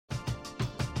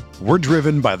We're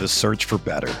driven by the search for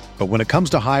better. But when it comes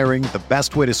to hiring, the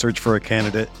best way to search for a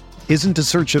candidate isn't to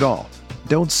search at all.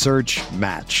 Don't search,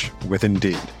 match with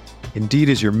Indeed. Indeed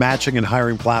is your matching and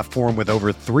hiring platform with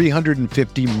over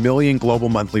 350 million global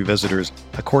monthly visitors,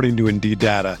 according to Indeed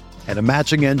data, and a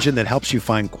matching engine that helps you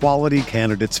find quality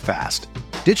candidates fast.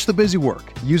 Ditch the busy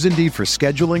work. Use Indeed for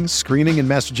scheduling, screening, and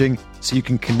messaging so you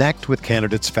can connect with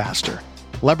candidates faster.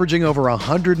 Leveraging over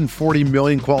 140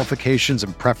 million qualifications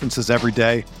and preferences every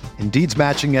day, Indeed's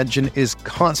matching engine is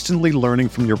constantly learning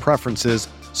from your preferences,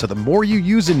 so the more you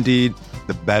use Indeed,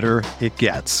 the better it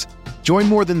gets. Join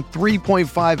more than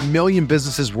 3.5 million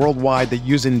businesses worldwide that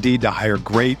use Indeed to hire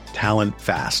great talent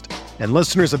fast. And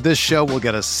listeners of this show will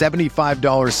get a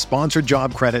 $75 sponsored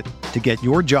job credit to get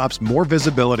your jobs more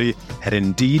visibility at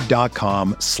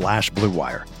Indeed.com/Blue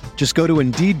Wire. Just go to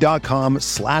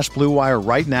Indeed.com/Blue Wire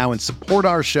right now and support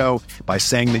our show by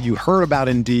saying that you heard about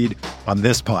Indeed on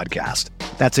this podcast.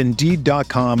 That's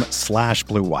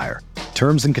Indeed.com/Blue Wire.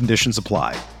 Terms and conditions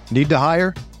apply. Need to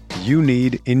hire? You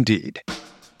need Indeed.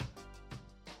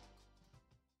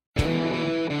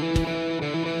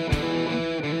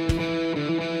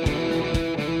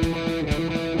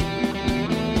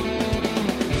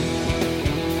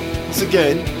 Once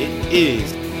again, it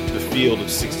is the Field of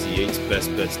 68's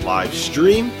Best Bets live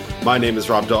stream. My name is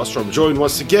Rob Dahlstrom. I'm joined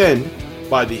once again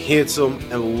by the handsome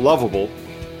and lovable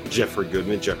Jeffrey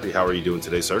Goodman. Jeffrey, how are you doing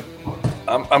today, sir?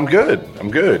 I'm good.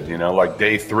 I'm good. You know, like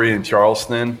day 3 in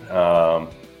Charleston.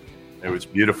 It was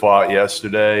beautiful out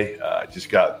yesterday. I just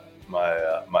got my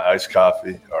iced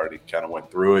coffee. Already kind of went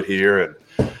through it here, and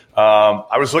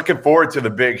I was looking forward to the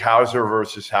big Hauser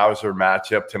versus Hauser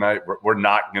matchup tonight. We're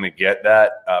not going to get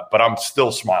that, but I'm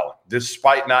still smiling.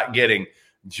 Despite not getting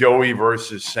Joey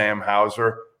versus Sam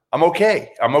Hauser, I'm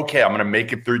okay. I'm going to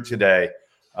make it through today,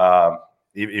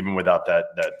 even without that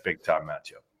big-time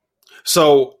matchup.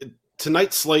 So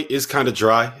tonight's slate is kind of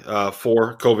dry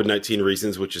for COVID-19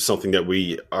 reasons, which is something that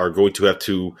we are going to have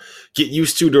to get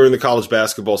used to during the college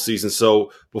basketball season.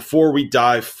 So before we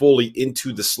dive fully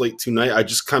into the slate tonight, I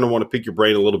just kind of want to pick your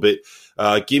brain a little bit.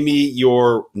 Give me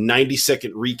your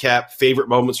 90-second recap, favorite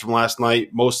moments from last night,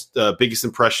 most biggest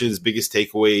impressions, biggest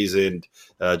takeaways, and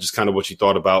just kind of what you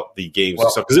thought about the games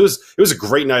and stuff. Because it was a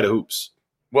great night of hoops.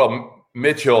 Well,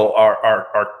 Mitchell,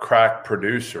 our crack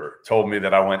producer, told me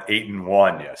that I went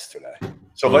 8-1 yesterday.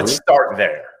 So let's start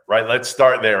there, right? Let's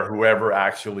start there. Whoever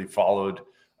actually followed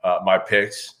my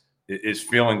picks is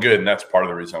feeling good, and that's part of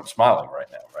the reason I'm smiling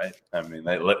right now, right? I mean,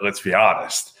 let's be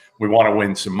honest. We want to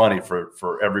win some money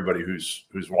for everybody who's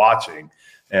watching.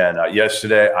 And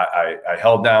yesterday, I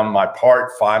held down my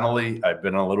part. Finally, I've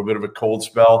been in a little bit of a cold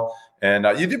spell, and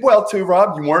you did well too,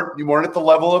 Rob. You weren't at the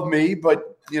level of me, but.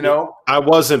 You know, I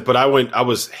wasn't, but I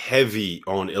was heavy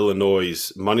on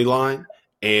Illinois' money line,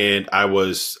 and I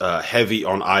was heavy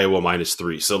on Iowa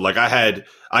 -3. So like I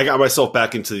got myself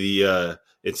back into the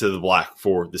black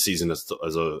for the season as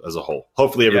a whole.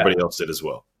 Hopefully everybody else did as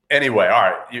well. Anyway, all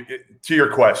right. To your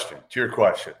question,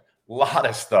 a lot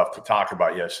of stuff to talk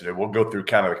about yesterday. We'll go through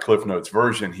kind of the Cliff Notes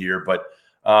version here, but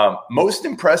most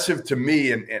impressive to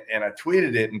me, and I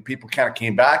tweeted it, and people kind of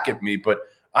came back at me, but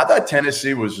I thought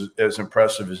Tennessee was as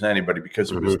impressive as anybody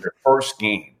because it was their first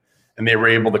game, and they were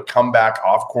able to come back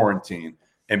off quarantine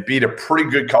and beat a pretty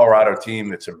good Colorado team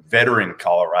that's a veteran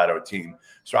Colorado team.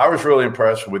 So I was really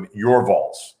impressed with your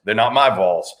Vols. They're not my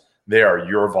Vols. They are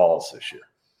your Vols this year.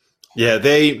 Yeah,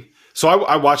 So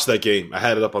I watched that game. I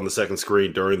had it up on the second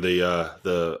screen during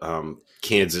the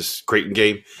Kansas Creighton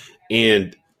game,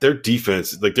 and their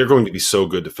defense, like they're going to be so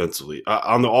good defensively.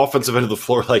 On the offensive end of the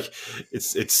floor, like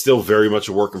it's still very much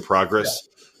a work in progress.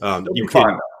 Yeah.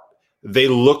 They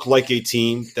look like a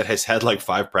team that has had like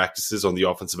 5 practices on the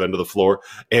offensive end of the floor,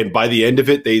 and by the end of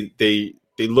it, they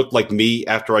look like me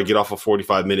after I get off a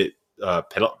 45-minute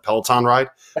Peloton ride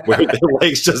where their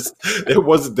legs it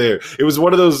wasn't there. It was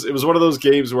one of those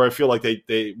games where I feel like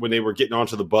they when they were getting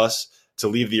onto the bus to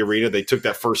leave the arena, they took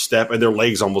that first step and their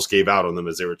legs almost gave out on them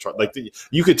as they were trying. Like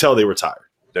you could tell they were tired.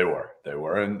 They were,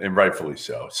 and rightfully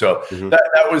so. So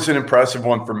that was an impressive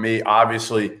one for me.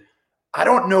 Obviously, I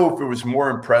don't know if it was more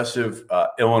impressive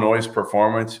Illinois'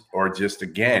 performance or just,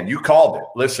 again, you called it.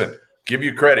 Listen, give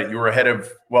you credit. You were ahead of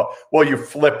well, you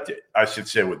flipped it, I should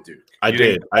say, with Duke. I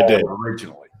did.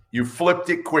 Originally. You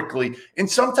flipped it quickly. And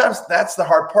sometimes that's the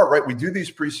hard part, right? We do these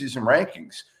preseason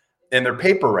rankings, and they're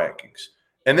paper rankings.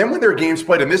 And then when their games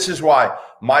played, and this is why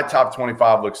my top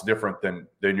 25 looks different than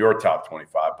your top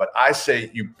 25, but I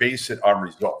say you base it on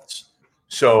results.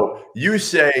 So you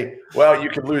say, well,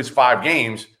 you could lose 5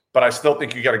 games, but I still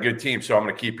think you got a good team, so I'm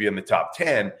going to keep you in the top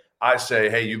 10. I say,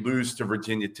 hey, you lose to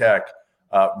Virginia Tech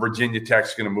Virginia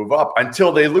Tech's going to move up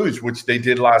until they lose, which they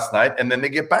did last night, and then they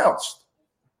get bounced.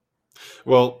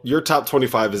 Well, your top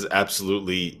 25 is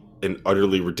absolutely and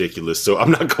utterly ridiculous. So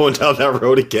I'm not going down that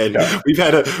road again. Yeah.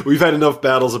 We've had enough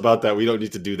battles about that. We don't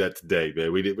need to do that today,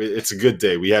 man. It's a good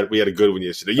day. We had a good one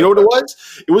yesterday. You know what it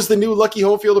was? It was the new Lucky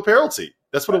Home Field apparel tee.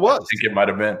 That's what it was. I think it might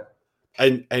have been.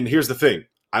 And here's the thing.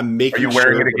 I'm making. Are you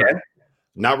wearing it again?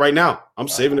 Not right now. I'm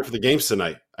saving it for the games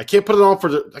tonight. I can't put it on for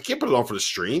the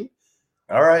stream.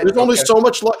 All right. There's only so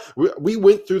much luck. We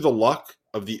went through the luck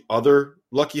of the other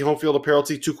Lucky Home Field apparel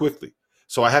tee too quickly.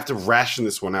 So I have to ration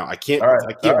this one out. I can't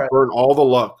burn all the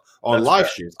luck on live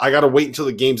streams. I got to wait until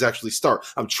the games actually start.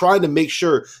 I'm trying to make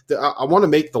sure that I want to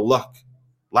make the luck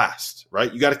last,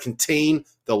 right? You got to contain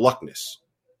the luckness.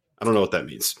 I don't know what that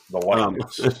means. The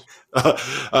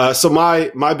luckness. So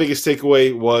my biggest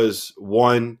takeaway was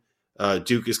one,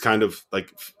 Duke is kind of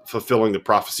like fulfilling the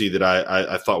prophecy that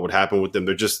I thought would happen with them.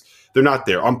 They're not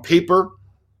there. On paper,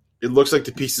 it looks like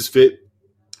the pieces fit.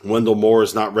 Wendell Moore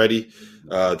is not ready.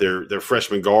 Their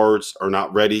freshman guards are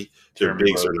not ready. Their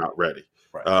bigs are not ready.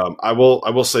 Right. I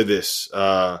will say this.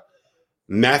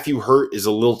 Matthew Hurt is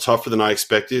a little tougher than I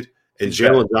expected, and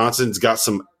Jalen Johnson's got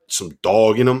some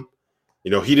dog in him. You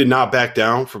know, he did not back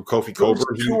down from Kofi Coburn.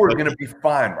 Those two are going to be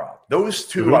fine, Rob. Those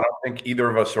two, I don't think either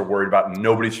of us are worried about.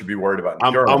 Nobody should be worried about.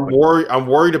 I'm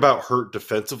worried about Hurt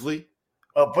defensively,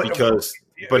 because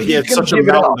he had such a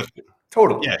mountain.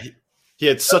 Totally, yeah. He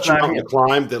had such a mountain to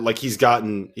climb that like he's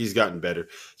gotten better.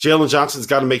 Jalen Johnson's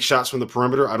got to make shots from the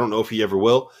perimeter. I don't know if he ever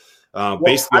will.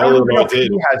 Basically, I don't know if he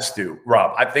has to,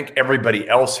 Rob. I think everybody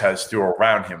else has to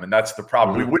around him, and that's the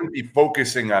problem. We wouldn't be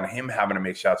focusing on him having to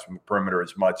make shots from the perimeter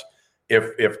as much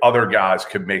if other guys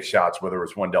could make shots, whether it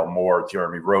was Wendell Moore or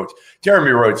Jeremy Rhodes.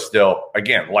 Jeremy Rhodes still,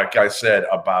 again, like I said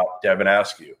about Devin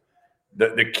Askew,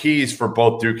 the keys for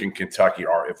both Duke and Kentucky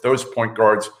are if those point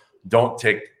guards don't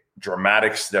take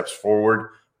dramatic steps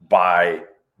forward by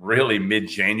really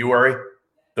mid-January,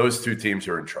 those two teams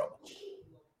are in trouble.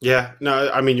 Yeah, no,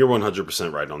 I mean, you're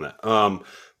 100% right on that.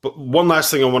 But one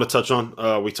last thing I want to touch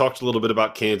on. We talked a little bit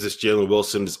about Kansas. Jalen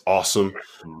Wilson is awesome.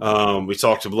 We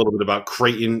talked a little bit about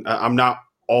Creighton. I'm not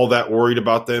all that worried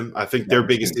about them. I think their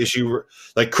biggest issue,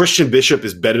 like Christian Bishop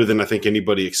is better than I think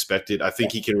anybody expected. I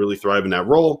think he can really thrive in that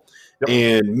role. Yep.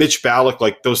 And Mitch Ballack,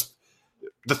 like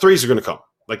the threes are going to come.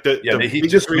 Like he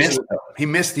just missed them. He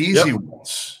missed easy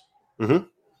ones. Mm-hmm.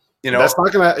 You know, that's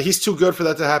not gonna. He's too good for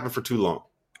that to happen for too long.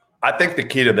 I think the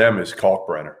key to them is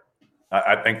Kalkbrenner.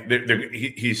 I think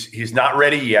he's not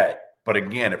ready yet. But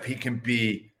again, if he can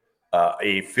be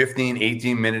a 15,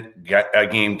 18-minute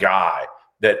game guy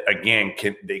that, again,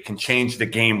 they can change the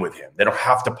game with him. They don't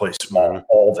have to play small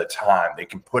all the time. They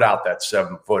can put out that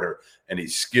 7-footer, and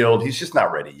he's skilled. He's just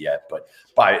not ready yet. But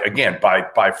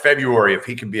by February, if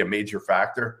he can be a major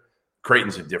factor,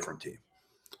 Creighton's a different team.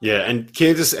 Yeah, and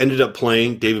Kansas ended up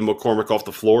playing David McCormick off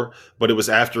the floor, but it was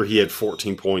after he had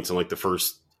 14 points in like the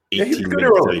first 18 minutes.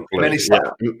 Early, and then he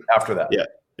stopped after that.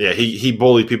 Yeah, he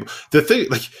bullied people. The thing,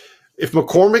 like, if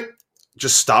McCormick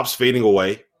just stops fading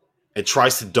away and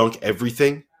tries to dunk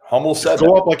everything,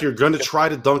 go up like you're going to try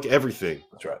to dunk everything.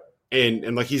 That's right.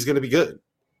 And like he's going to be good.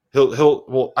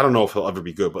 Well, I don't know if he'll ever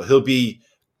be good, but he'll be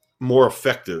more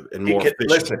effective and more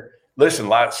efficient. Listen,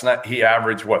 last night he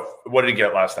averaged what did he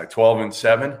get last night? 12 and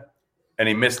 7, and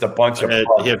he missed a bunch of.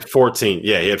 He had 14.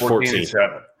 Yeah, he had 14 and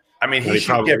 7. I mean, he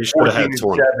should get 14 and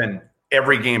 7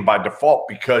 every game by default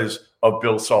because of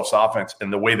Bill Self's offense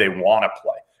and the way they want to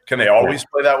play. Can they always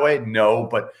play that way? No,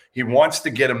 but he wants to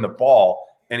get him the ball,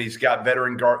 and he's got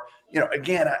veteran guard. You know,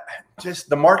 again, just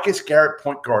the Marcus Garrett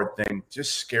point guard thing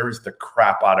just scares the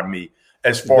crap out of me.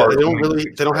 As far as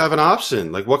they don't have an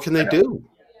option. Like, what can they do?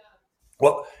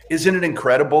 Well, isn't it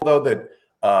incredible though that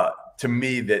to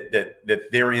me that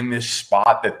they're in this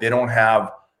spot that they don't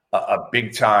have a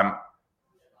big time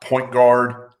point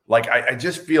guard? Like I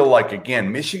just feel like,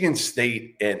 again, Michigan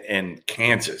State and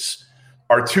Kansas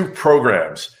are two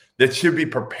programs that should be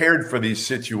prepared for these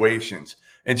situations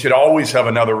and should always have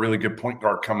another really good point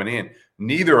guard coming in.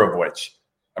 Neither of which,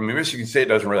 I mean, Michigan State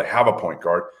doesn't really have a point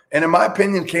guard. And in my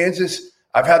opinion, Kansas,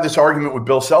 I've had this argument with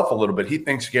Bill Self a little bit. He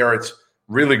thinks Garrett's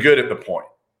really good at the point,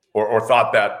 or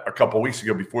thought that a couple of weeks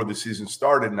ago before the season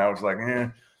started. And I was like,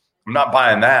 I'm not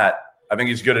buying that. I think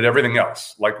he's good at everything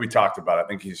else, like we talked about. I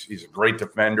think he's a great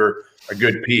defender, a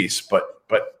good piece, but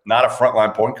not a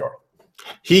frontline point guard.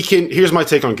 Here's my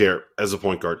take on Garrett as a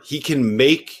point guard. He can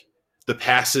make the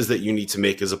passes that you need to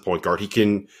make as a point guard. He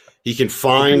can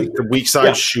find the weak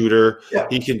side shooter. Yeah.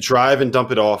 He can drive and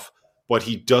dump it off, but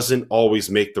he doesn't always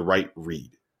make the right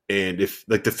read. And if,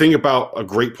 like, the thing about a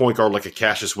great point guard like a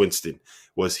Cassius Winston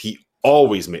was he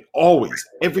Always,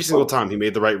 every single time he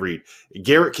made the right read.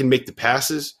 Garrett can make the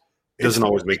passes, doesn't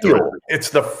always make the right read. It's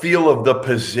the feel of the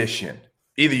position.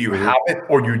 Either you have it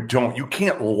or you don't. You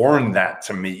can't learn that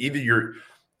to me. Either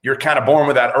you're kind of born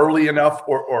with that early enough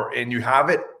or and you have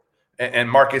it. And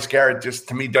Marcus Garrett just,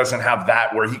 to me, doesn't have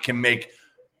that where he can make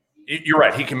 – you're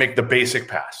right. He can make the basic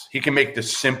pass. He can make the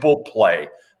simple play,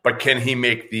 but can he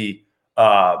make the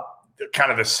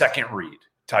kind of the second read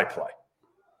type play?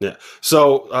 Yeah.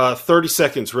 So 30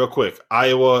 seconds real quick.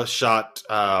 Iowa shot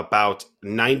about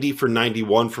 90 for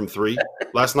 91 from three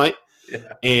last night.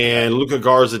 Yeah. And Luka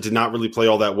Garza did not really play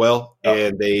all that well,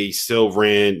 and they still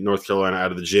ran North Carolina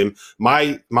out of the gym.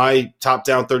 My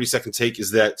top-down 30-second take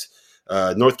is that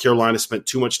North Carolina spent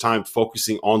too much time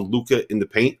focusing on Luka in the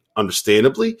paint,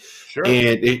 understandably,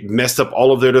 and it messed up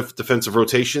all of their defensive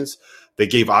rotations. They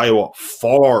gave Iowa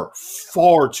far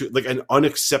too – like an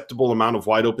unacceptable amount of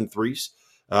wide-open threes.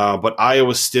 But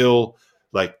Iowa's still –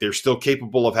 like they're still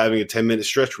capable of having a 10-minute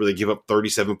stretch where they give up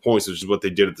 37 points, which is what they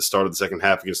did at the start of the second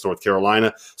half against North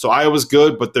Carolina. So Iowa's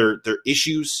good, but their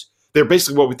issues, they're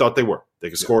basically what we thought they were. They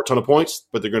can score a ton of points,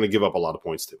 but they're going to give up a lot of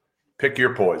points too. Pick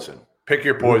your poison. Pick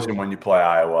your poison when you play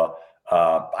Iowa.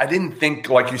 I didn't think,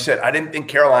 like you said, I didn't think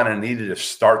Carolina needed to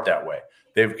start that way.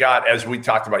 They've got, as we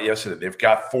talked about yesterday, they've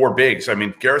got four bigs. I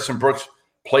mean, Garrison Brooks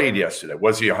played yesterday.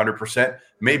 Was he 100%?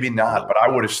 Maybe not, but I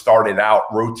would have started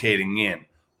out rotating in.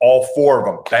 All four of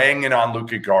them banging on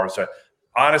Luka Garza,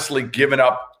 honestly giving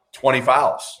up 20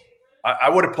 fouls. I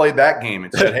would have played that game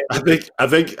and said, "Hey, I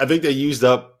think they used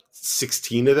up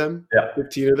 16 of them,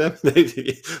 15 of them."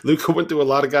 Luka went through a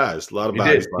lot of guys, a lot of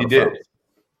bodies. He did.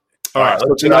 All right, so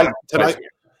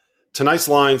tonight's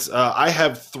lines. I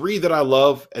have three that I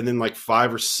love, and then like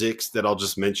 5 or 6 that I'll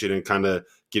just mention and kind of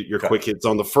get your quick hits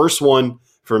on. The first one.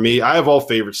 For me, I have all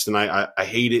favorites tonight. I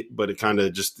hate it, but it kind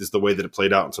of just is the way that it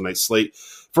played out in tonight's slate.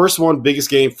 First one,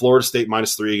 biggest game, Florida State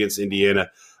 -3 against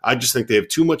Indiana. I just think they have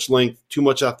too much length, too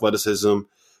much athleticism.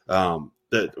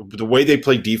 The way they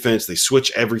play defense, they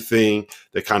switch everything.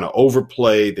 They kind of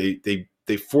overplay.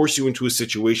 They force you into a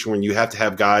situation where you have to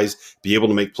have guys be able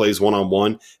to make plays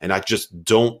one-on-one, and I just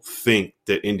don't think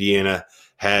that Indiana –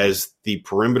 has the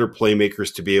perimeter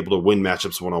playmakers to be able to win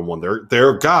matchups one-on-one. Their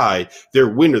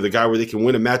winner, the guy where they can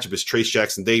win a matchup is Trace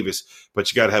Jackson Davis, but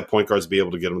you got to have point guards to be able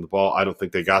to get him the ball. I don't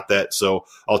think they got that, so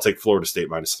I'll take Florida State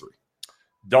 -3.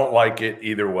 Don't like it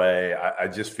either way. I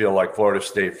just feel like Florida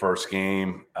State first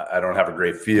game, I don't have a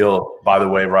great feel. By the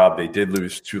way, Rob, they did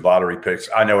lose 2 lottery picks.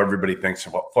 I know everybody thinks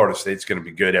Florida State's going to be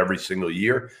good every single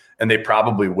year, and they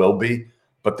probably will be.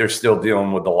 But they're still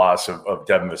dealing with the loss of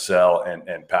Devin Vassell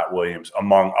and Pat Williams,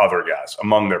 among other guys,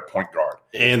 among their point guard.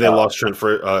 And they lost Trent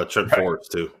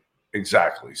Forrest, too.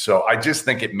 Exactly. So I just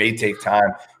think it may take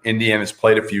time. Indiana's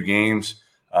played a few games.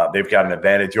 They've got an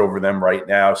advantage over them right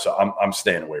now, so I'm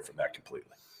staying away from that completely.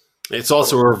 It's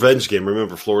also a revenge game.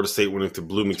 Remember, Florida State went into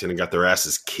Bloomington and got their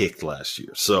asses kicked last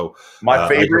year. So my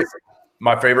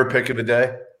favorite pick of the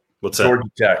day, what's that?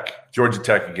 Georgia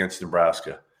Tech against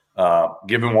Nebraska.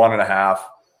 Given 1.5,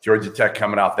 Georgia Tech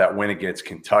coming off that win against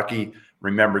Kentucky.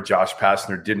 Remember, Josh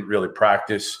Pastner didn't really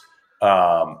practice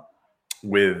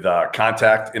with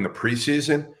contact in the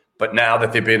preseason, but now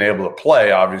that they've been able to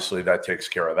play, obviously that takes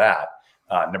care of that.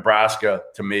 Nebraska,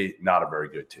 to me, not a very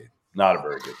good team. Not a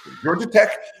very good team.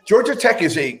 Georgia Tech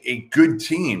is a good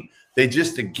team. They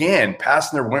just, again,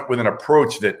 Pastner went with an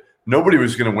approach that nobody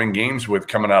was going to win games with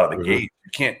coming out of the gate.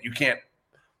 You can't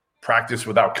practice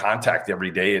without contact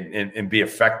every day and be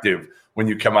effective when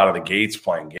you come out of the gates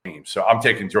playing games. So I'm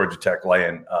taking Georgia Tech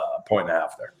laying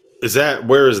 1.5 there.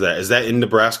 Where is that? Is that in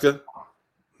Nebraska?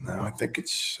 No, I think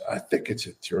it's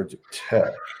at Georgia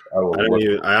Tech.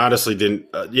 I honestly didn't.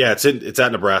 It's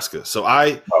at Nebraska. So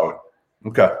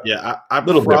okay. Yeah, I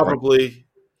probably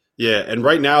 – yeah, and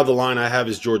right now the line I have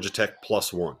is Georgia Tech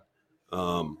 +1.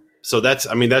 So that's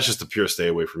just a pure stay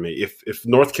away from me. If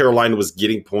North Carolina was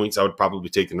getting points, I would probably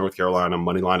take the North Carolina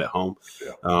money line at home.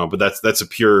 Yeah. But that's a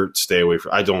pure stay away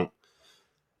from. I don't.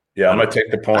 Yeah, I'm going to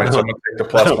take the points. I'm going to take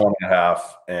the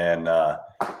 +1.5,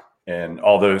 and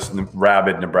all those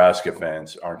rabid Nebraska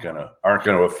fans aren't going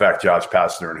to affect Josh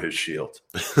Pastner and his shield.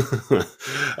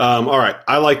 All right,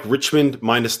 I like Richmond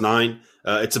 -9.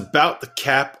 It's about the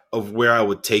cap of where I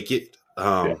would take it,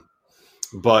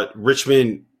 but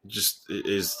Richmond just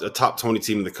is a top 20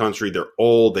 team in the country. They're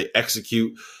old. They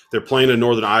execute. They're playing a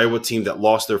Northern Iowa team that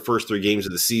lost their first 3 games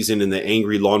of the season in the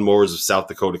Angry Lawnmowers of South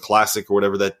Dakota Classic or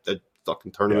whatever that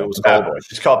fucking tournament was called.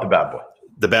 Just call it the Bad Boy.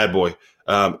 The Bad Boy.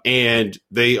 And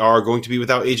they are going to be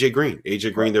without A.J. Green.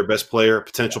 A.J. Green, their best player,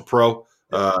 potential pro.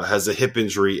 has a hip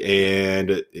injury,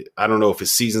 and I don't know if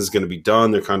his season is going to be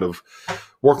done. They're kind of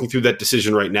working through that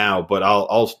decision right now, but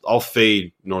I'll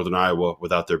fade Northern Iowa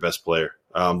without their best player.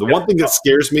 The one thing that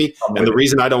scares me, and the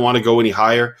reason I don't want to go any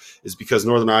higher, is because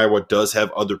Northern Iowa does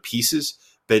have other pieces.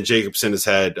 Ben Jacobson has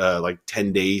had like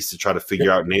 10 days to try to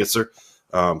figure out an answer.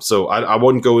 So I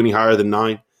wouldn't go any higher than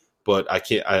 9, but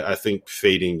I think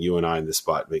fading UNI in this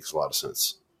spot makes a lot of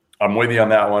sense. I'm with you on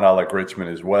that one. I like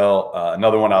Richmond as well.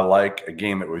 Another one I like, a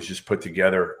game that was just put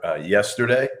together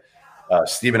yesterday,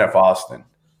 Stephen F. Austin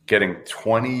getting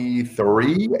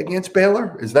 23 against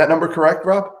Baylor. Is that number correct,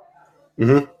 Rob?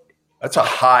 Mm-hmm. That's a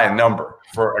high number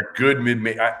for a good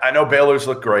mid-major. I know Baylor's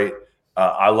look great.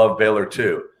 I love Baylor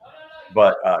too.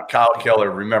 But Kyle Keller,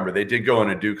 remember, they did go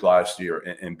into Duke last year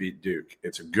and beat Duke.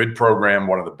 It's a good program,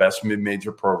 one of the best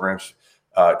mid-major programs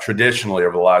traditionally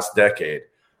over the last decade.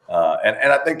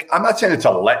 And I think – I'm not saying it's a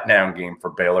letdown game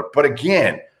for Baylor. But,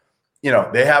 again,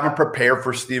 they haven't prepared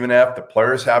for Stephen F. The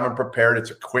players haven't prepared.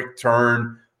 It's a quick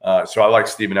turn. So I like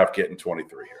Stephen F. getting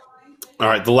 23 here. All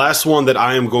right, the last one that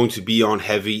I am going to be on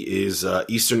heavy is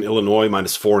Eastern Illinois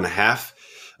minus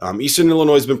 4.5. Eastern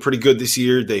Illinois has been pretty good this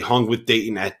year. They hung with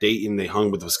Dayton at Dayton. They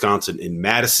hung with Wisconsin in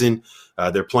Madison.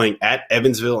 They're playing at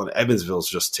Evansville, and Evansville is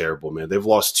just terrible, man. They've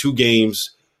lost 2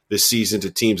 games this season to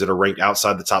teams that are ranked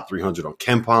outside the top 300 on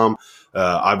KenPom.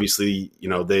 Obviously,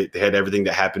 they had everything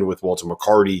that happened with Walter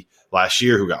McCarty last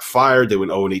year, who got fired. They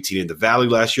went 0-18 in the Valley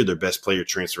last year. Their best player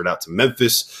transferred out to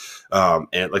Memphis.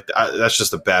 That's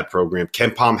just a bad program.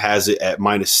 KenPom has it at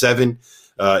 -7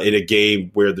 in a game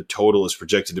where the total is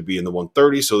projected to be in the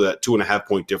 130. So that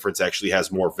 2.5-point difference actually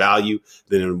has more value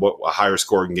than in what a higher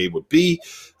scoring game would be.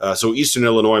 So Eastern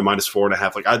Illinois minus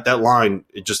 4.5, that line,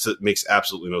 it makes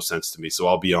absolutely no sense to me. So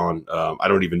I'll be on. I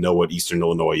don't even know what Eastern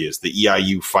Illinois is. The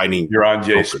EIU Fighting. You're on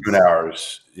Jay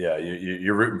Spoonhours. Yeah,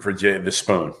 you're rooting for Jay the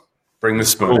Spoon. Bring the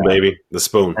spoon out. Baby. The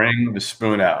spoon. Bring the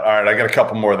spoon out. All right, I got a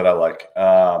couple more that I like.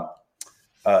 I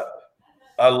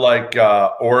like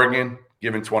Oregon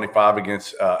giving 25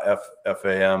 against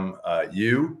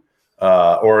FAMU.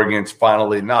 Oregon's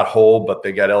finally not whole, but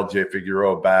they got LJ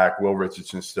Figueroa back. Will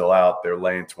Richardson still out. They're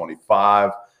laying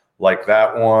 25. Like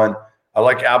that one. I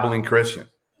like Abilene Christian.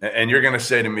 And you're going to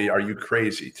say to me, are you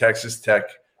crazy? Texas Tech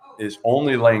is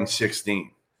only laying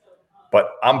 16.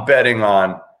 But I'm betting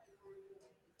on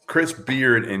Chris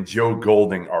Beard and Joe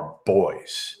Golding are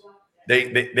boys.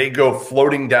 They go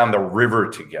floating down the river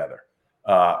together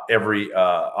every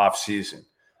offseason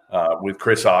with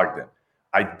Chris Ogden.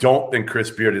 I don't think Chris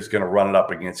Beard is going to run it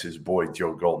up against his boy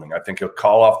Joe Golding. I think he'll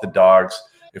call off the Dogs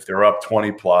if they're up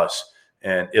 20+,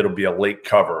 and it'll be a late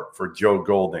cover for Joe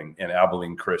Golding and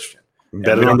Abilene Christian.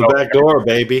 Betting on the back door,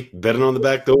 baby. Betting on the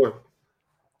back door.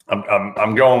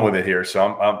 I'm going with it here. So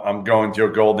I'm going Joe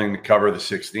Golding to cover the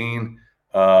 16.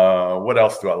 What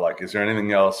else do I like? Is there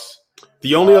anything else?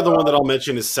 The only other one that I'll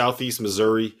mention is Southeast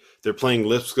Missouri. They're playing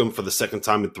Lipscomb for the second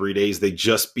time in 3 days. They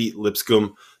just beat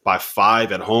Lipscomb by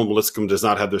 5 at home. Lipscomb does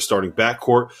not have their starting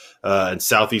backcourt, and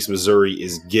Southeast Missouri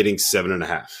is getting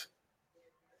 7.5.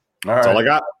 All right. That's all I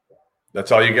got.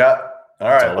 That's all you got? All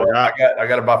right. Well, I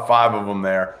got about 5 of them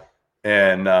there.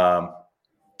 And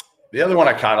the other one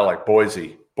I kind of like,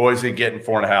 Boise. Boise getting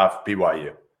 4.5,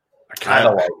 BYU. I kind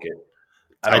of like it.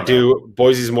 I do.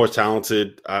 Boise's more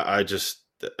talented. I just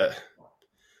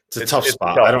it's a tough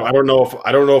spot. I don't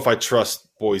know if I trust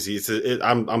Boise.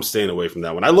 I'm staying away from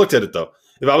that one. I looked at it though.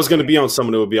 If I was going to be on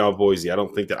someone, it would be on Boise. I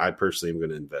don't think that I personally am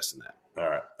going to invest in that.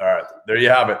 All right. There you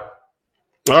have it.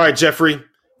 All right, Jeffrey.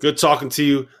 Good talking to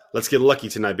you. Let's get lucky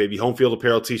tonight, baby. Home Field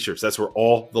Apparel T-shirts. That's where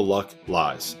all the luck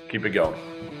lies. Keep it going.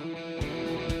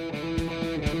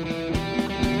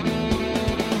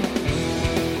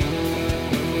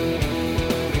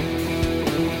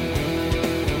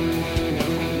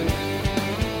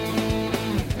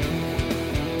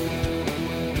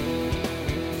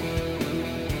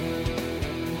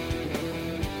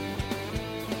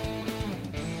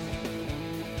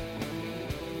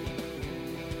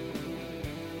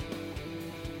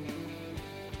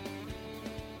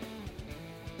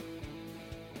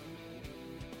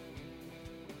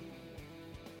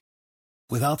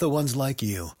 Without the ones like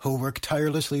you, who work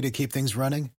tirelessly to keep things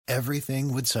running,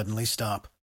 everything would suddenly stop.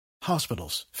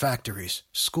 Hospitals, factories,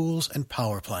 schools, and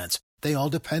power plants, they all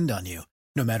depend on you.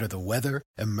 No matter the weather,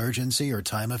 emergency, or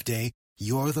time of day,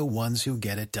 you're the ones who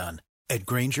get it done. At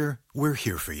Grainger, we're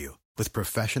here for you with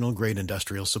professional-grade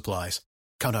industrial supplies.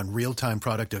 Count on real-time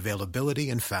product availability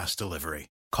and fast delivery.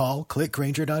 Call, click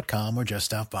Grainger.com, or just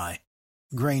stop by.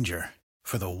 Grainger,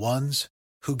 for the ones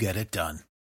who get it done.